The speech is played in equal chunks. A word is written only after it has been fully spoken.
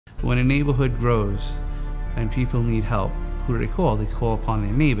When a neighborhood grows and people need help, who do they call? They call upon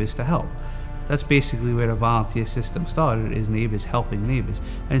their neighbors to help. That's basically where the volunteer system started, is neighbors helping neighbors.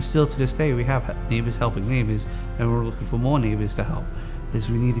 And still to this day, we have neighbors helping neighbors, and we're looking for more neighbors to help, because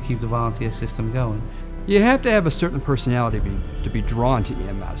we need to keep the volunteer system going. You have to have a certain personality to be drawn to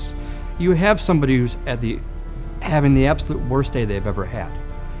EMS. You have somebody who's having the absolute worst day they've ever had,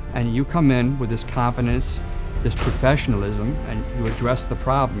 and you come in with this confidence, this professionalism, and you address the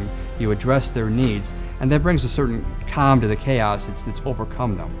problem, you address their needs, and that brings a certain calm to the chaos that's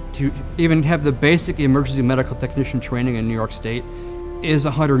overcome them. To even have the basic emergency medical technician training in New York State is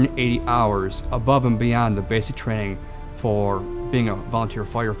 180 hours above and beyond the basic training for being a volunteer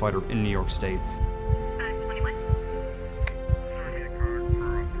firefighter in New York State.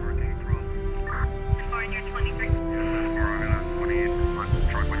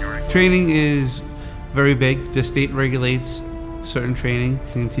 Training is very big. The state regulates certain training.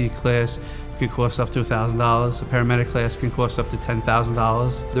 An EMT class can cost up to $1,000. A paramedic class can cost up to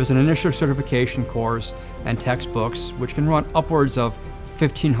 $10,000. There's an initial certification course and textbooks, which can run upwards of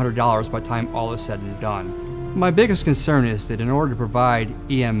 $1,500 by the time all is said and done. My biggest concern is that in order to provide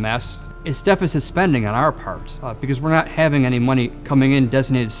EMS, it's deficit spending on our part, because we're not having any money coming in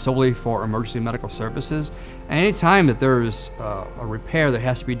designated solely for emergency medical services. Any time that there's a repair that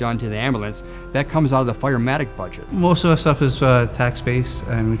has to be done to the ambulance, that comes out of the firematic budget. Most of our stuff is tax-based,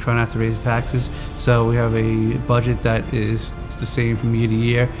 and we try not to raise taxes, so we have a budget that is the same from year to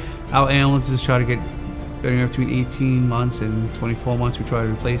year. Our ambulances try to get anywhere between 18 months and 24 months, we try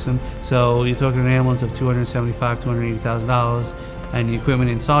to replace them. So you're talking an ambulance of $275,000, $280,000, and the equipment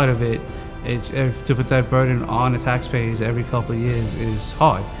inside of it, to put that burden on the taxpayers every couple of years is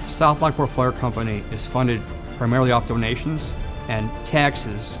hard. South Lockport Fire Company is funded primarily off donations and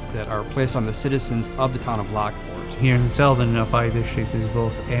taxes that are placed on the citizens of the town of Lockport. Here in Selden, in our fire district, is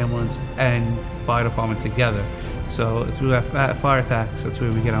both ambulance and fire department together. So through that fire tax, that's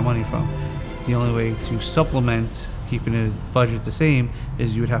where we get our money from. The only way to supplement keeping the budget the same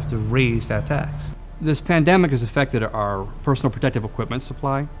is you would have to raise that tax. This pandemic has affected our personal protective equipment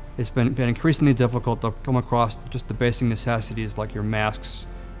supply. It's been increasingly difficult to come across just the basic necessities like your masks,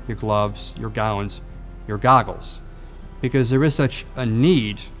 your gloves, your gowns, your goggles. Because there is such a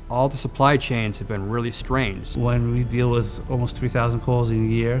need, all the supply chains have been really strained. When we deal with almost 3,000 calls in a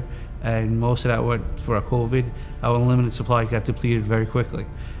year, and most of that went for our COVID, our unlimited supply got depleted very quickly.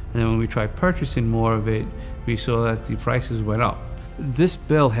 And then when we tried purchasing more of it, we saw that the prices went up. This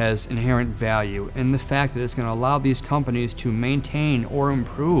bill has inherent value in the fact that it's going to allow these companies to maintain or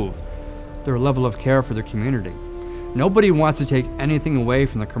improve their level of care for their community. Nobody wants to take anything away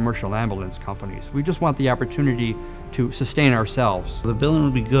from the commercial ambulance companies. We just want the opportunity to sustain ourselves. The billing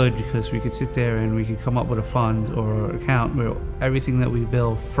would be good because we could sit there and we could come up with a fund or account where everything that we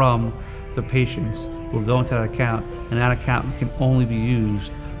bill from the patients will go into that account, and that account can only be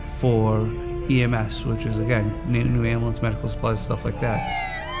used for EMS, which is, again, new ambulance, medical supplies, stuff like that.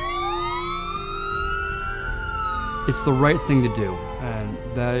 It's the right thing to do, and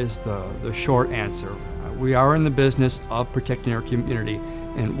that is the short answer. We are in the business of protecting our community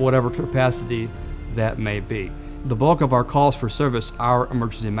in whatever capacity that may be. The bulk of our calls for service are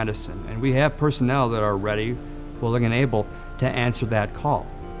emergency medicine, and we have personnel that are ready, willing, and able to answer that call.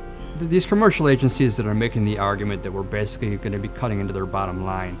 These commercial agencies that are making the argument that we're basically going to be cutting into their bottom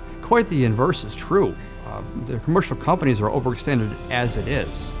line, quite the inverse is true. The commercial companies are overextended as it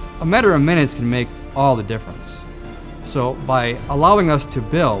is. A matter of minutes can make all the difference. So by allowing us to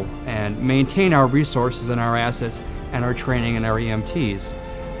bill and maintain our resources and our assets and our training and our EMTs,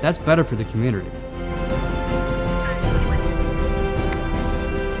 that's better for the community.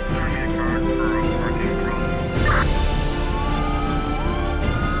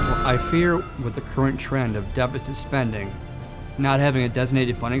 I fear with the current trend of deficit spending, not having a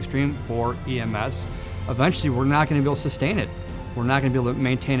designated funding stream for EMS, eventually we're not going to be able to sustain it. We're not going to be able to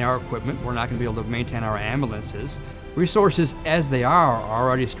maintain our equipment. We're not going to be able to maintain our ambulances. Resources as they are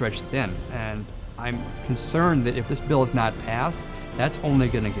already stretched thin, and I'm concerned that if this bill is not passed, that's only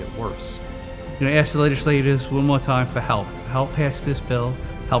going to get worse. You know, ask the legislators one more time for help. Help pass this bill,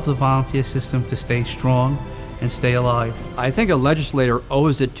 help the volunteer system to stay strong and stay alive. I think a legislator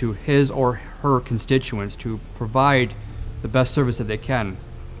owes it to his or her constituents to provide the best service that they can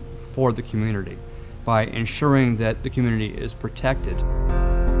for the community by ensuring that the community is protected.